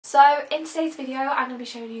So in today's video I'm going to be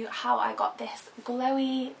showing you how I got this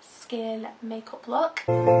glowy skin makeup look.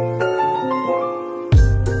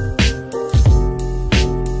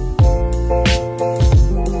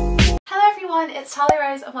 It's Talia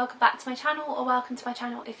and welcome back to my channel, or welcome to my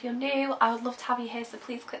channel if you're new. I would love to have you here, so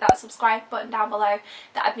please click that subscribe button down below.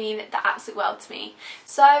 That would mean the absolute world to me.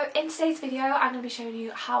 So in today's video I'm going to be showing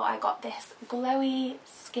you how I got this glowy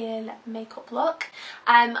skin makeup look.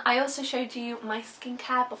 I also showed you my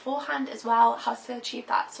skincare beforehand as well, how to achieve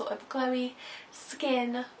that sort of glowy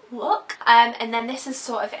skin look. And then this is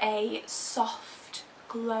sort of a soft,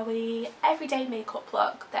 glowy everyday makeup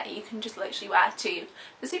look that you can just literally wear to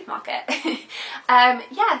the supermarket.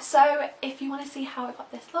 Yeah, so if you want to see how I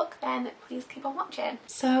got this look, then please keep on watching.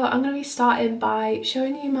 So I'm going to be starting by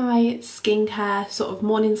showing you my skincare, sort of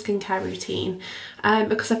morning skincare routine,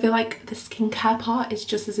 because I feel like the skincare part is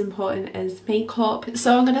just as important as makeup.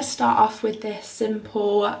 So I'm going to start off with this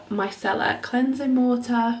simple micellar cleansing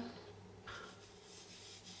water.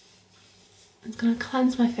 I'm going to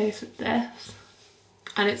cleanse my face with this.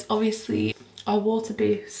 And it's obviously a water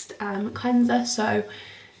boost cleanser, so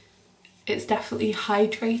it's definitely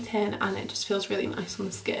hydrating and it just feels really nice on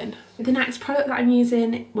the skin. The next product that I'm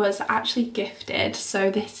using was actually gifted,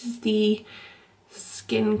 so this is the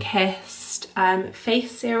Skin Kissed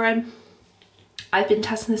face serum. I've been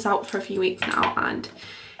testing this out for a few weeks now and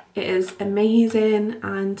it is amazing,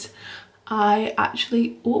 and I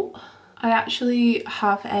actually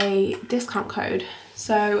have a discount code.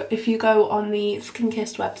 So if you go on the Skin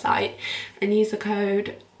Kissed website and use the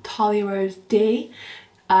code TaliaRoseD,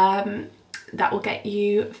 that will get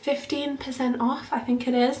you 15% off, I think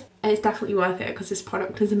it is. And it's definitely worth it because this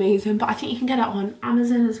product is amazing, but I think you can get it on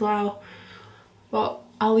Amazon as well. But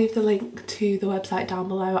I'll leave the link to the website down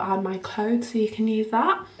below and my code so you can use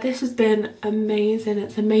that. This has been amazing.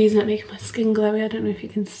 It's amazing at making my skin glowy. I don't know if you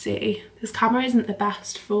can see. This camera isn't the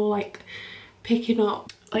best for like picking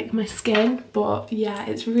up like my skin, but yeah,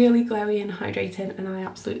 it's really glowy and hydrating and I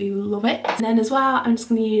absolutely love it. And then as well, I'm just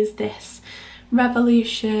going to use this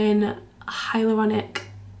Revolution Hyaluronic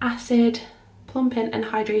Acid Plumping and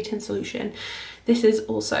Hydrating Solution. This is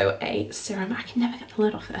also a serum. I can never get the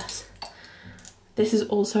lid off this. This is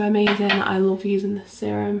also amazing. I love using this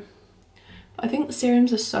serum. But I think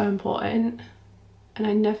serums are so important and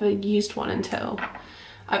I never used one until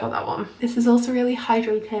I got that one. This is also really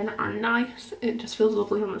hydrating and nice. It just feels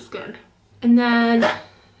lovely on the skin. And then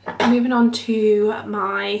moving on to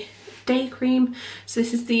my day cream. So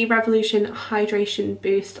this is the Revolution Hydration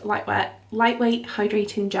Boost Lightweight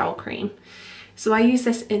Hydrating Gel Cream. So I use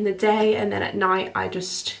this in the day, and then at night I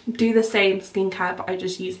just do the same skincare, but I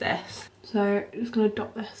just use this. So I'm just going to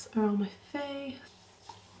dot this around my face.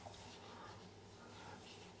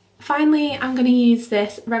 Finally, I'm going to use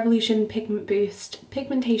this Revolution Pigment Boost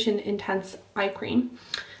Pigmentation Intense Eye Cream.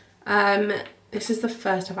 This is the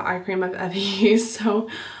first ever eye cream I've ever used, so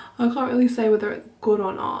I can't really say whether it's good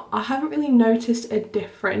or not. I haven't really noticed a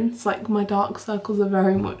difference, like my dark circles are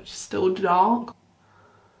very much still dark.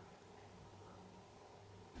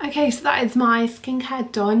 Okay, so that is my skincare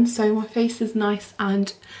done, so my face is nice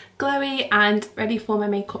and glowy and ready for my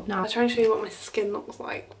makeup now. I'll try and show you what my skin looks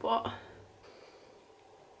like, but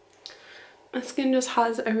my skin just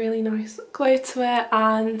has a really nice glow to it,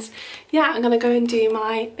 and yeah, I'm gonna go and do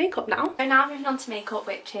my makeup now. So now moving on to makeup,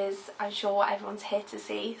 which is, I'm sure, what everyone's here to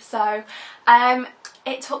see. So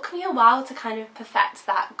it took me a while to kind of perfect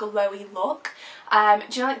that glowy look.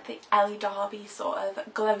 Do you know, like the Ellie Derby sort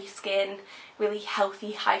of glowy skin, really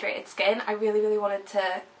healthy hydrated skin? I really wanted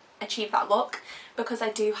to achieve that look because I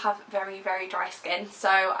do have very dry skin, so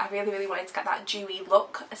I really wanted to get that dewy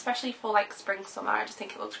look, especially for like spring summer. I just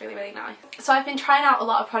think it looks really nice. So I've been trying out a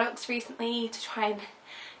lot of products recently to try and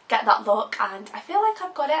get that look, and I feel like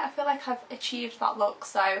I've got it. I feel like I've achieved that look,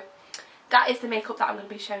 so that is the makeup that I'm going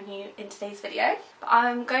to be showing you in today's video. But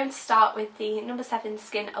I'm going to start with the No. 7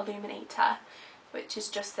 Skin Illuminator, which is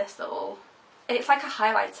just this little, it's like a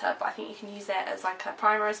highlighter, but I think you can use it as like a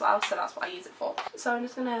primer as well, so that's what I use it for. So I'm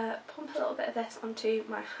just going to pump a little bit of this onto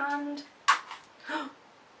my hand.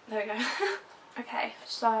 There we go. Okay,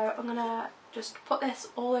 so I'm going to just put this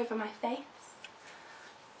all over my face.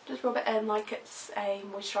 Just rub it in like it's a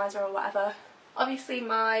moisturiser or whatever. Obviously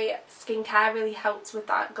my skincare really helps with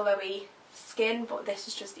that glowy skin, but this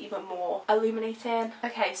is just even more illuminating.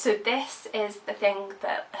 Okay, so this is the thing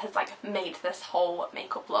that has like made this whole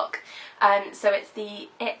makeup look. So it's the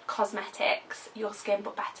IT Cosmetics Your Skin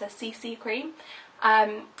But Better CC cream.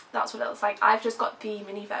 That's what it looks like. I've just got the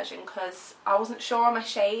mini version because I wasn't sure on my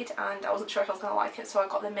shade and I wasn't sure if I was going to like it, so I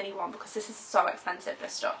got the mini one because this is so expensive,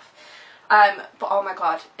 this stuff. But oh my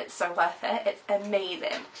god, it's so worth it. It's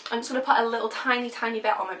amazing. I'm just going to put a little tiny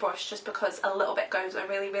bit on my brush just because a little bit goes a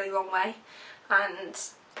really long way, and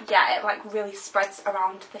yeah, it like really spreads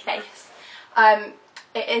around the face.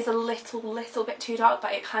 It is a little bit too dark,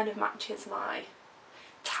 but it kind of matches my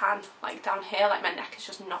tan, like down here, like my neck is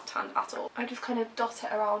just not tanned at all. I just kind of dot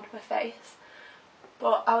it around my face,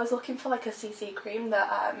 but I was looking for like a CC cream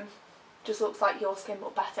that just looks like your skin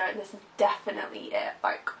but better, and this is definitely it.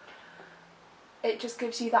 Like, it just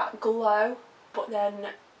gives you that glow, but then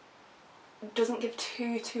doesn't give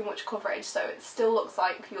too much coverage, so it still looks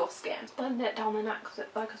like your skin. Blend it down my neck because,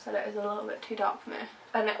 like I said, it is a little bit too dark for me.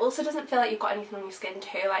 And it also doesn't feel like you've got anything on your skin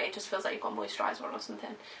too, like it just feels like you've got moisturiser on or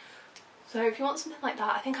something. So if you want something like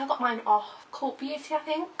that, I think I got mine off Cult Beauty, I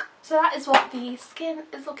think. So that is what the skin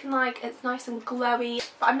is looking like. It's nice and glowy.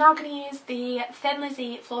 But I'm now going to use the Thin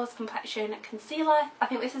Lizzy Flawless Complexion Concealer. I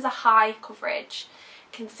think this is a high coverage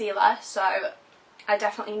concealer, so I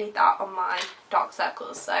definitely need that on my dark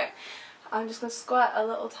circles. So I'm just going to squirt a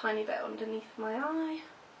little tiny bit underneath my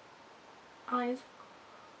eyes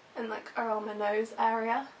and like around my nose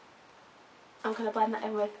area. I'm going to blend that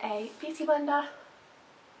in with a beauty blender.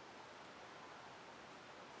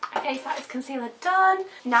 Okay, so that is concealer done.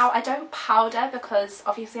 Now I don't powder because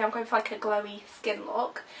obviously I'm going for like a glowy skin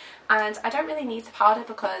look, and I don't really need to powder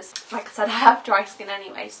because, like I said, I have dry skin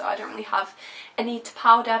anyway, so I don't really have a need to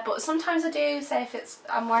powder. But sometimes I do. Say if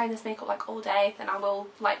I'm wearing this makeup like all day, then I will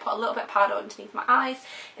like put a little bit of powder underneath my eyes,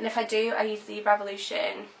 and if I do, I use the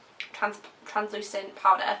Revolution translucent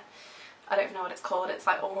powder. I don't even know what it's called, it's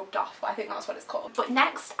like all rubbed off, but I think that's what it's called. But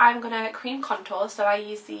next I'm going to cream contour, so I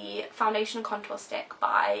use the Foundation and Contour Stick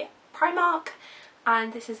by Primark,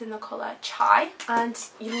 and this is in the colour Chai. And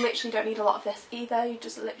you literally don't need a lot of this either, you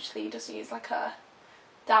just literally just use like a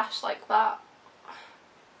dash like that.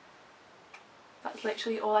 That's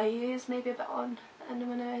literally all I use, maybe a bit on the end of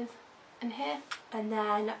my nose and here. And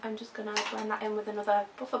then I'm just going to blend that in with another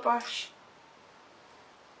buffer brush.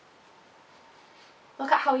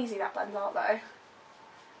 Look at how easy that blends out though.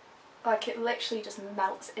 Like, it literally just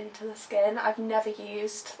melts into the skin. I've never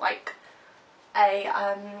used like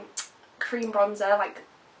a cream bronzer like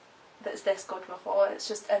that's this good before. It's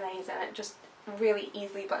just amazing. It just really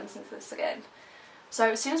easily blends into the skin. So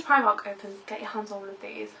as soon as Primark opens, get your hands on one of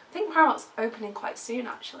these. I think Primark's opening quite soon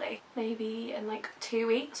actually. Maybe in like 2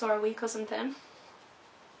 weeks or a week or something.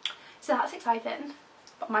 So that's exciting.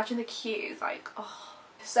 But imagine the queues, like, oh.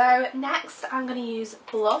 So next I'm going to use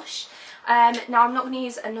blush. Now I'm not going to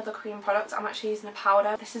use another cream product, I'm actually using a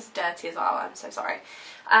powder. This is dirty as well, I'm so sorry.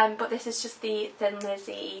 But this is just the Thin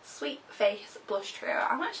Lizzy Sweet Face Blush Trio.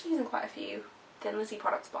 I'm actually using quite a few Thin Lizzy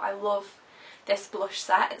products, but I love this blush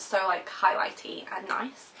set. It's so like highlighty and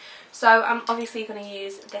nice. So I'm obviously going to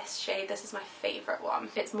use this shade. This is my favourite one.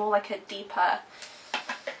 It's more like a deeper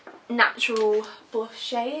natural blush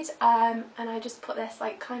shade, and I just put this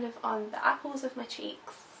like kind of on the apples of my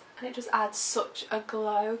cheeks, and it just adds such a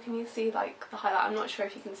glow. Can you see like the highlight? I'm not sure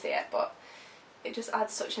if you can see it, but it just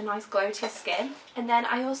adds such a nice glow to your skin. And then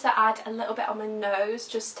I also add a little bit on my nose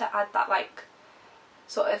just to add that like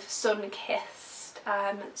sort of sun-kissed,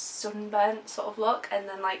 sunburnt sort of look, and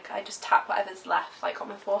then like I just tap whatever's left like on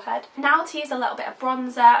my forehead. Now to use a little bit of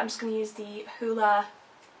bronzer, I'm just going to use the Hoola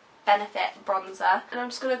Benefit bronzer, and I'm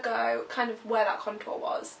just going to go kind of where that contour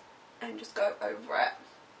was and just go over it.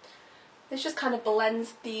 This just kind of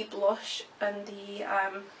blends the blush and the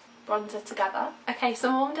bronzer together. Okay,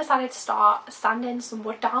 so Mum decided to start sanding some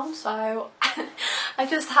wood down, so I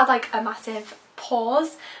just had like a massive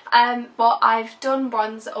pause, but I've done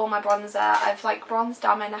all my bronzer. I've like bronzed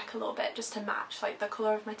down my neck a little bit just to match like the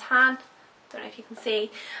colour of my tan. Don't know if you can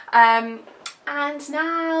see. And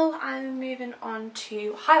now I'm moving on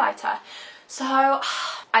to highlighter. So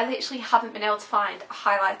I literally haven't been able to find a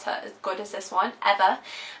highlighter as good as this one ever.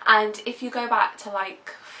 And if you go back to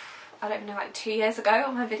like, I don't know, like 2 years ago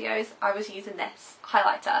on my videos, I was using this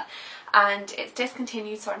highlighter and it's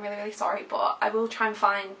discontinued, so I'm really sorry, but I will try and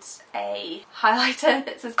find a highlighter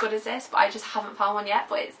that's as good as this, but I just haven't found one yet.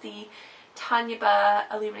 But it's the Tanya Burr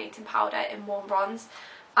Illuminating Powder in Warm Bronze.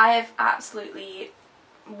 I have absolutely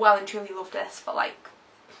well and truly loved this for like,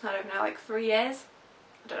 I don't know, like 3 years.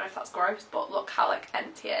 I don't know if that's gross, but look how like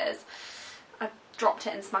empty it is. I dropped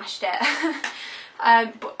it and smashed it.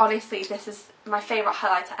 But honestly, this is my favourite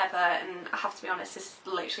highlighter ever, and I have to be honest, this is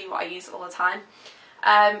literally what I use all the time.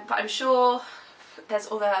 But I'm sure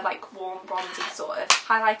there's other like warm bronzy sort of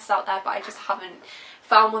highlighters out there, but I just haven't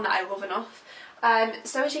found one that I love enough.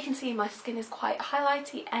 So as you can see, my skin is quite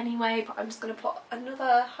highlighty anyway, but I'm just going to put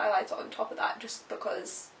another highlighter on top of that just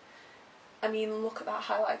because, I mean, look at that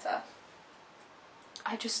highlighter.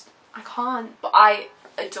 I just I can't. But I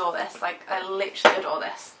adore this, like I literally adore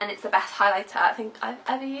this, and it's the best highlighter I think I've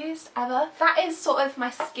ever used, ever. That is sort of my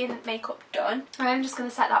skin makeup done. I'm just going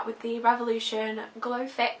to set that with the Revolution Glow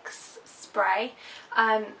Fix spray.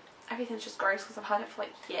 Everything's just gross because I've had it for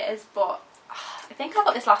like years, but I think I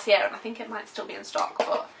got this last year and I think it might still be in stock,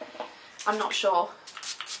 but I'm not sure.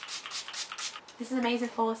 This is amazing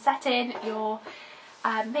for setting your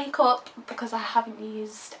makeup because I haven't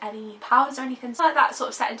used any powders or anything like that sort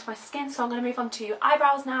of set into my skin. So I'm going to move on to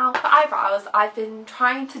eyebrows now. For eyebrows, I've been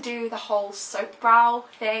trying to do the whole soap brow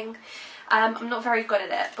thing. I'm not very good at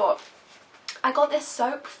it, but I got this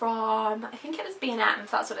soap from, I think it was B&M,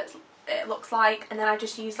 so that's what it looks like, and then I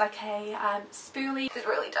just use like a spoolie. It's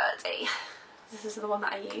really dirty. This is the one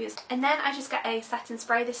that I used. And then I just get a setting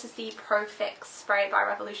spray. This is the Pro Fix spray by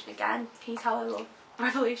Revolution again. Can you tell I love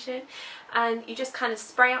Revolution? And you just kind of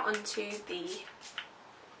spray it onto the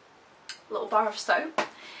little bar of soap,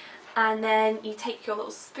 and then you take your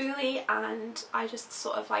little spoolie and I just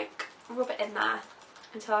sort of like rub it in there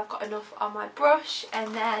until I've got enough on my brush,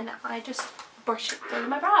 and then I just brush it through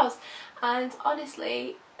my brows. And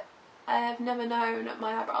honestly, I've never known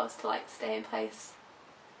my eyebrows to like stay in place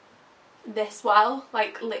this well.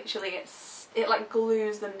 Like literally it like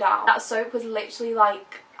glues them down. That soap was literally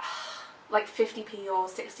like 50p or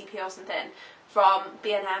 60p or something from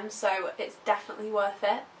B&M, so it's definitely worth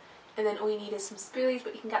it. And then all you need is some spoolies,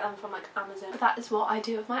 but you can get them from like Amazon. But that is what I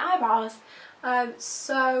do with my eyebrows.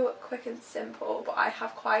 So quick and simple, but I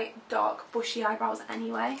have quite dark bushy eyebrows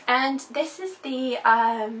anyway. And this is the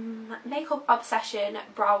Makeup Obsession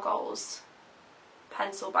Brow Goals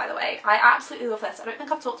pencil, by the way. I absolutely love this. I don't think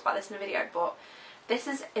I've talked about this in a video, but this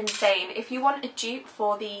is insane. If you want a dupe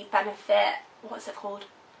for the Benefit, what's it called?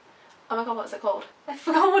 Oh my god, what's it called? I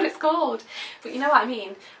forgot what it's called, but you know what I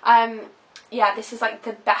mean. Yeah, this is like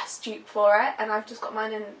the best dupe for it, and I've just got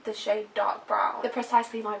mine in the shade dark brown. The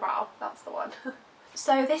Precisely My Brow, that's the one.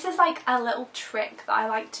 So this is like a little trick that I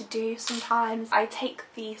like to do sometimes. I take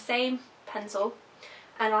the same pencil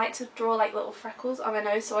and I like to draw like little freckles on my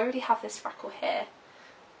nose. So I already have this freckle here.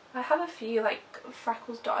 I have a few like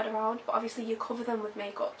freckles dotted around, but obviously you cover them with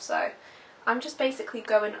makeup, so I'm just basically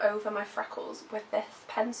going over my freckles with this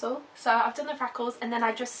pencil. So I've done the freckles, and then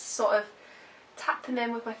I just sort of tap them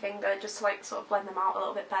in with my finger just to like sort of blend them out a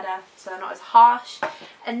little bit better so they're not as harsh.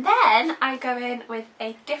 And then I go in with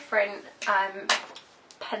a different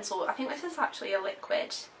pencil. I think this is actually a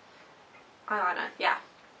liquid eyeliner, yeah.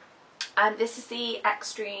 And this is the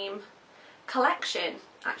Extreme Collection,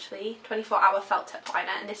 actually, 24-hour felt tip liner,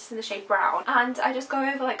 and this is in the shade brown. And I just go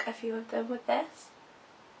over like a few of them with this.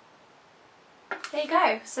 There you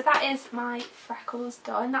go. So that is my freckles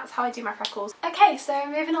done. That's how I do my freckles. Okay, so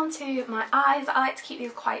moving on to my eyes. I like to keep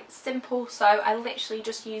these quite simple, so I literally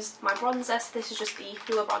just use my bronzer. So this is just the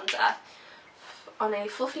Hoola bronzer on a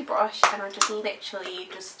fluffy brush, and I just literally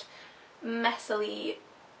just messily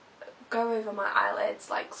go over my eyelids,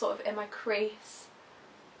 like sort of in my crease,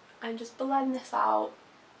 and just blend this out.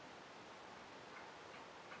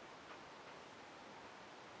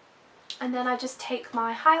 And then I just take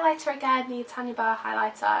my highlighter again, the Talia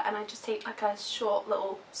highlighter, and I just take like a short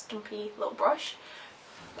little stumpy little brush,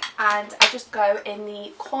 and I just go in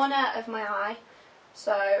the corner of my eye,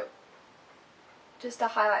 so just to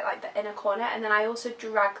highlight like the inner corner, and then I also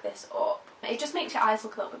drag this up. It just makes your eyes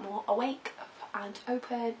look a little bit more awake and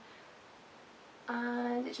open,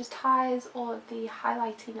 and it just ties all of the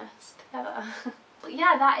highlightiness together. But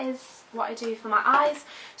yeah, that is what I do for my eyes.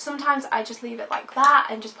 Sometimes I just leave it like that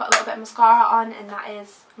and just put a little bit of mascara on, and that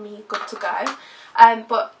is me good to go.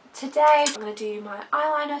 But today I'm going to do my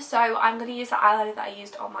eyeliner, so I'm going to use the eyeliner that I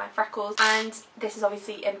used on my freckles, and this is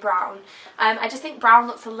obviously in brown. I just think brown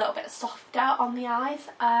looks a little bit softer on the eyes.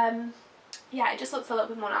 Yeah, it just looks a little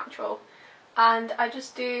bit more natural. And I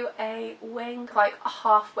just do a wing, like a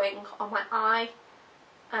half wing on my eye.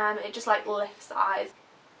 It just like lifts the eyes.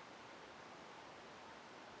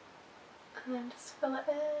 And then just fill it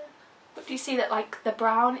in. But do you see that like the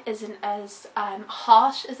brown isn't as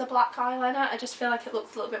harsh as a black eyeliner? I just feel like it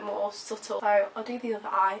looks a little bit more subtle. So I'll do the other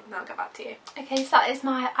eye and then I'll get back to you. Okay, so that is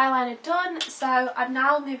my eyeliner done. So I'm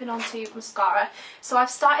now moving on to mascara. So I've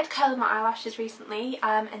started curling my eyelashes recently,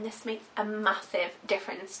 and this makes a massive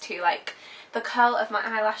difference to like the curl of my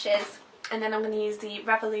eyelashes. And then I'm going to use the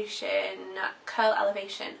Revolution Curl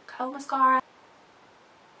Elevation Curl Mascara.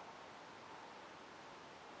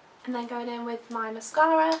 And then going in with my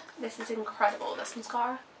mascara. This is incredible, this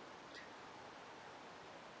mascara.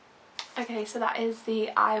 Okay, so that is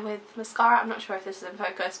the eye with mascara. I'm not sure if this is in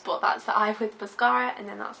focus, but that's the eye with mascara, and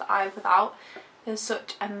then that's the eye without. There's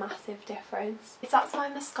such a massive difference. That's my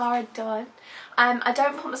mascara done. I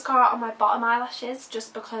don't put mascara on my bottom eyelashes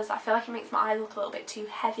just because I feel like it makes my eye look a little bit too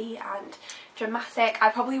heavy and dramatic. I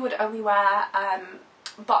probably would only wear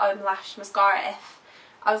bottom lash mascara if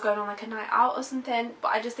I was going on like a night out or something, but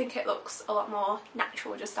I just think it looks a lot more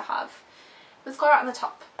natural just to have mascara on the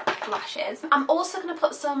top lashes. I'm also going to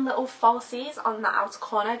put some little falsies on the outer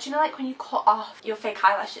corner. Do you know like when you cut off your fake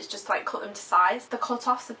eyelashes, just like cut them to size? The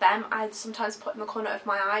cut-offs of them I'd sometimes put in the corner of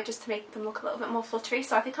my eye just to make them look a little bit more fluttery,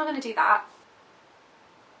 so I think I'm going to do that.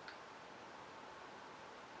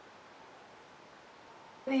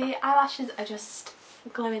 The eyelashes are just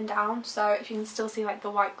gluing down, so if you can still see like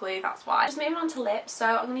the white glue, that's why. Just moving on to lips, so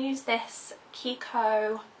I'm going to use this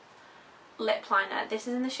Kiko lip liner. This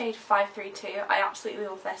is in the shade 532. I absolutely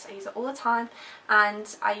love this. I use it all the time,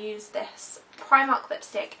 and I use this Primark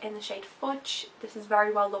lipstick in the shade Fudge. This is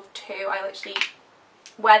very well loved too. I literally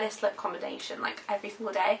wear this lip combination like every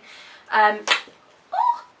single day. And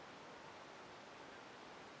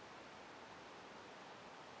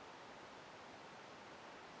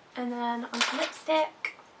then onto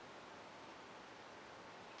lipstick.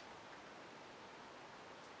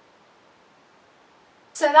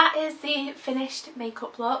 So that is the finished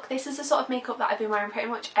makeup look. This is the sort of makeup that I've been wearing pretty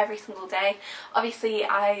much every single day. Obviously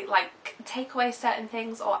I like take away certain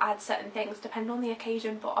things or add certain things depending on the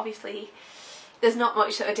occasion, but obviously there's not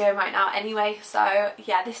much that we're doing right now anyway, so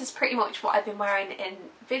yeah, this is pretty much what I've been wearing in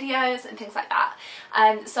videos and things like that.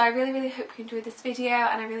 So I really hope you enjoyed this video,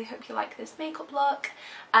 and I really hope you like this makeup look.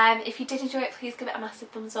 If you did enjoy it, please give it a massive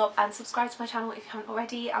thumbs up and subscribe to my channel if you haven't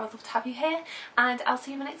already. I would love to have you here, and I'll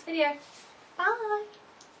see you in my next video. Bye!